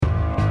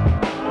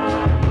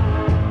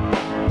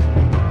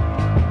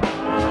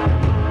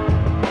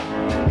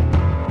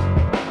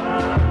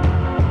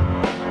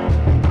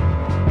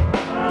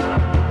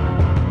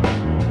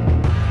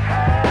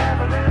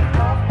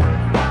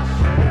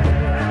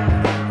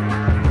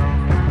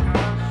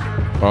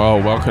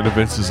Oh, welcome to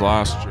Vince's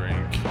Last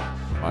Drink.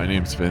 My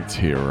name's Vince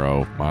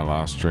Hero. My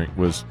last drink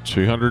was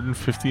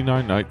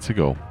 259 nights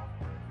ago.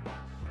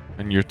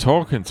 And you're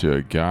talking to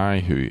a guy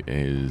who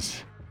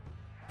is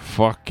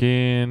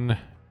fucking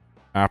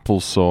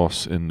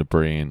applesauce in the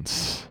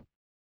brains.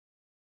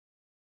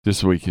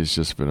 This week has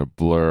just been a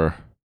blur.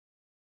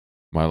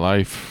 My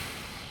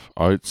life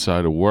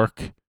outside of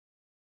work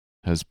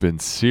has been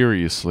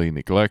seriously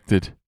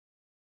neglected.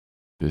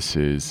 This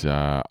is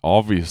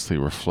obviously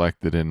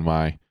reflected in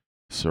my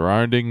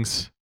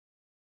surroundings.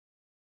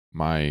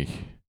 My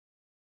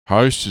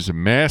house is a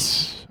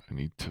mess. I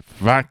need to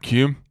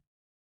vacuum.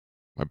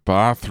 My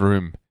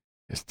bathroom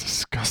is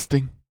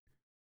disgusting.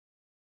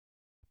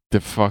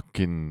 The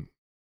fucking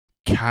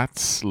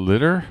cat's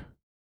litter.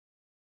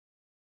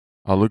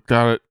 I looked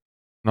at it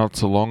not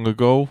so long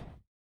ago.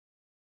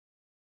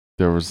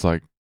 There was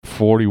like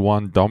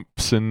 41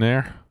 dumps in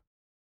there.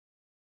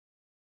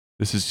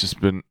 This has just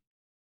been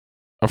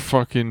a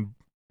fucking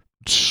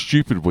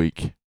stupid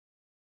week.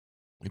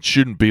 It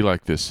shouldn't be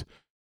like this.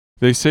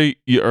 They say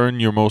you earn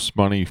your most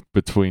money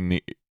between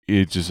the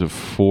ages of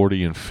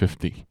 40 and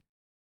 50.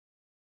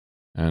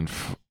 And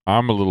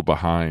I'm a little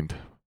behind,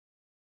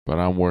 but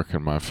I'm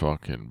working my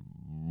fucking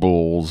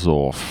balls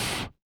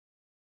off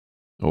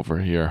over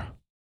here.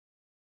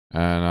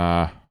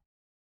 And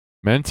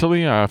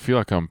mentally, I feel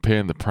like I'm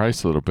paying the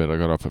price a little bit. I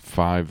got up at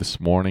 5 this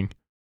morning.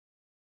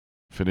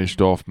 Finished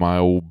off my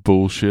old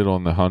bullshit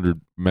on the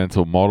 100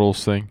 mental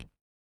models thing.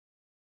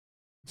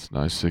 It's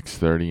now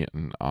 6:30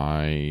 and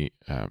I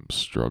am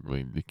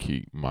struggling to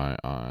keep my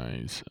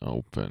eyes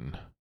open.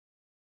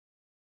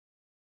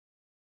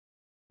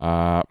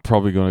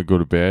 Probably going to go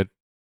to bed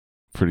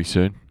pretty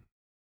soon.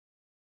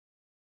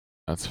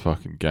 That's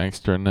fucking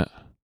gangster, isn't it?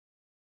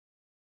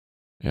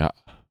 Yeah.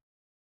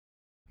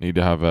 Need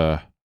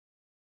to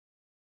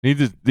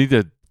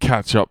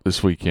catch up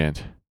this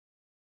weekend.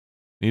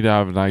 Need to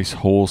have a nice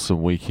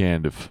wholesome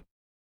weekend of,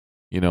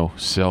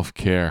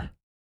 self-care.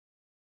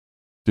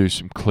 Do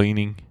some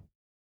cleaning.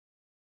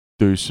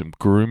 Do some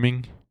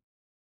grooming.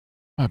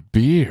 My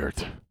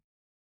beard.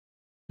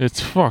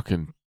 It's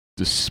fucking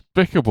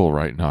despicable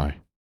right now.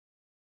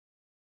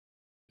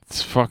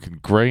 It's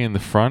fucking grey in the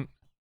front.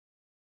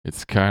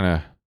 It's kind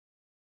of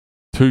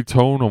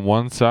two-tone on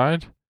one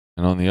side.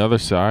 And on the other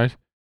side,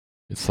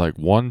 it's like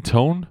one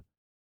tone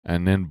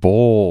and then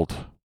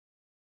bald.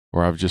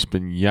 Where I've just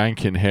been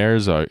yanking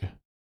hairs out.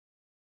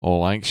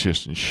 All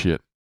anxious and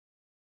shit.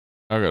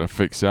 I gotta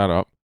fix that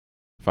up.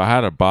 If I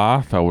had a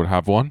bath, I would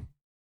have one.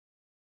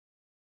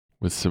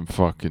 With some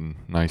fucking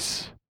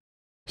nice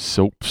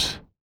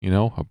soaps.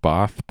 A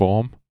bath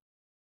bomb.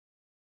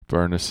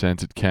 Burn a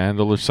scented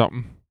candle or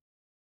something.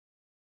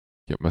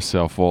 Get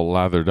myself all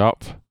lathered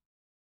up.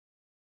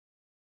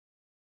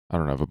 I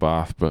don't have a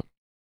bath, but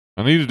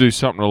I need to do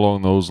something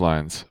along those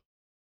lines.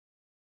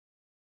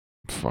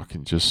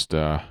 Fucking just,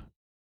 I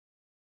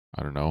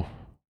don't know,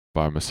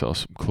 buy myself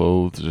some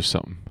clothes or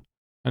something.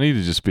 I need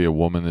to just be a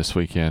woman this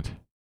weekend.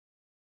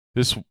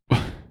 This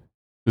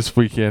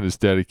weekend is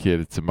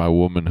dedicated to my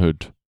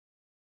womanhood.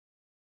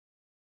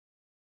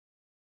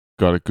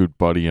 Got a good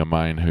buddy of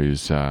mine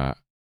who's had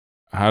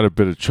a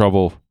bit of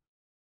trouble,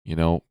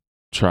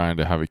 trying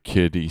to have a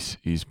kid.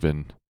 He's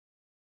been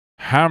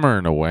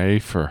hammering away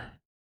for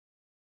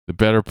the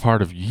better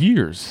part of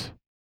years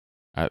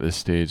at this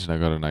stage, and I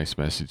got a nice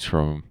message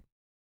from him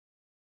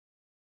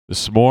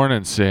this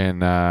morning saying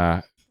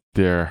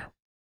they're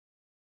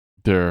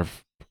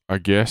I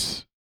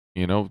guess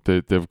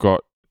they've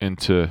got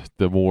into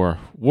the more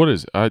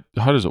how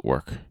does it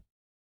work?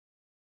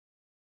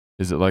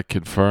 Is it like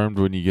confirmed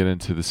when you get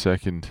into the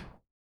second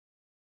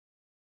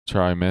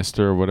trimester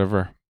or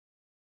whatever?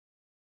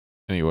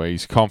 Anyway,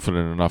 he's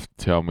confident enough to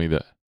tell me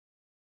that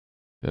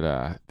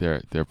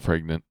they're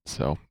pregnant,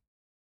 so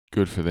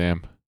good for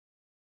them.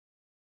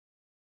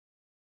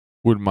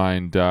 Wouldn't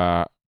mind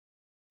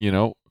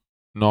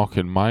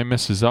knocking my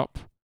missus up,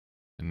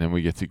 and then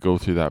we get to go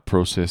through that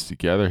process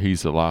together.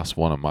 He's the last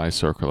one in my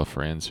circle of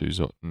friends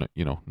who's not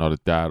a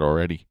dad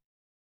already,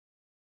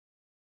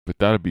 but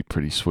that'd be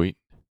pretty sweet.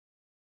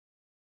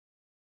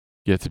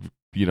 Get to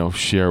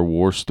share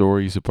war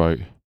stories about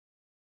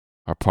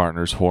our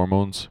partner's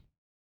hormones.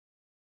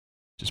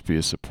 Just be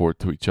a support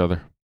to each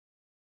other.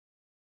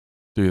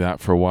 Do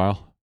that for a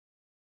while.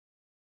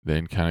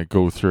 Then kind of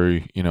go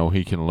through,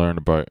 he can learn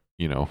about,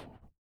 the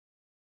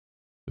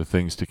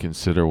things to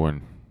consider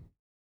when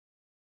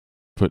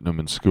putting them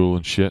in school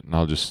and shit. And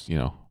I'll just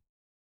kind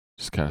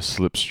of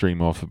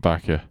slipstream off the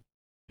back of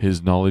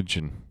his knowledge.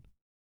 And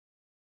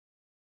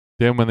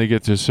then when they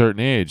get to a certain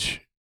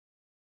age,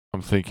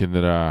 I'm thinking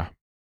that,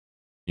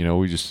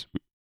 we just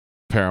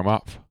pair them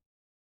up.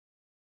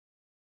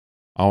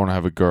 I want to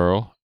have a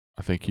girl.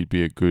 I think he'd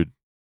be a good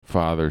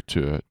father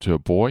to a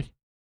boy.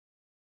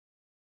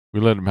 We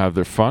let them have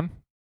their fun.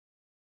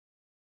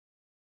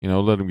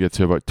 Let them get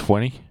to about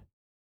 20.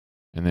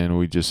 And then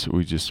we just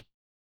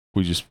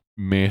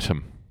mate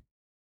them.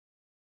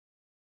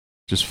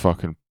 Just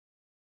fucking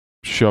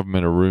shove them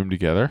in a room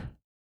together.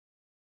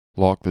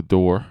 Lock the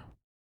door.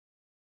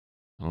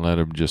 and let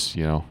them just,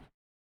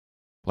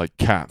 like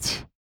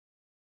cats,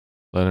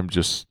 let them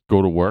just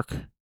go to work.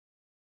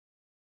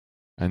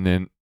 And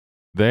then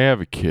they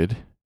have a kid,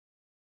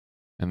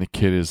 and the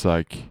kid is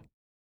like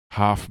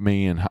half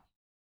me and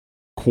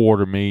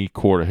quarter me,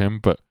 quarter him.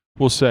 But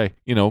we'll say,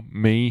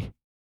 me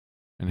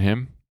and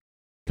him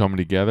coming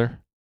together.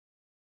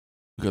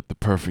 We got the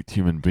perfect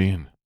human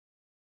being.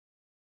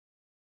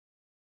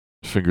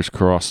 Fingers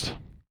crossed.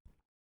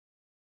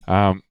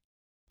 I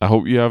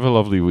hope you have a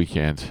lovely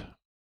weekend.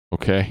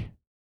 Okay?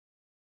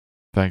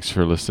 Thanks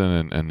for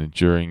listening and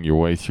enduring your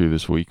way through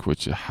this week,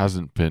 which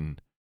hasn't been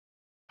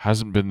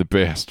the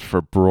best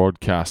for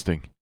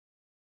broadcasting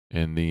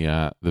in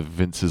the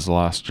Vince's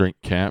Last Drink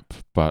camp,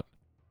 but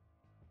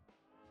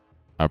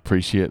I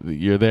appreciate that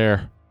you're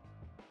there,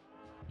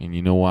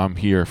 and I'm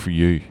here for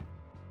you.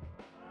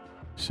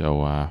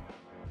 So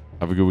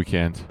have a good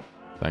weekend.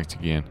 Thanks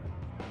again.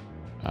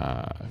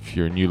 If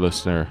you're a new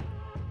listener,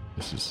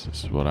 this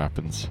is what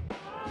happens.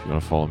 If you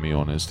want to follow me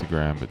on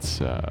Instagram,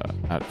 it's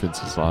at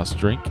Vince's Last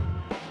Drink.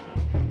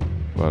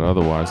 But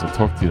otherwise, I'll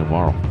talk to you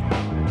tomorrow.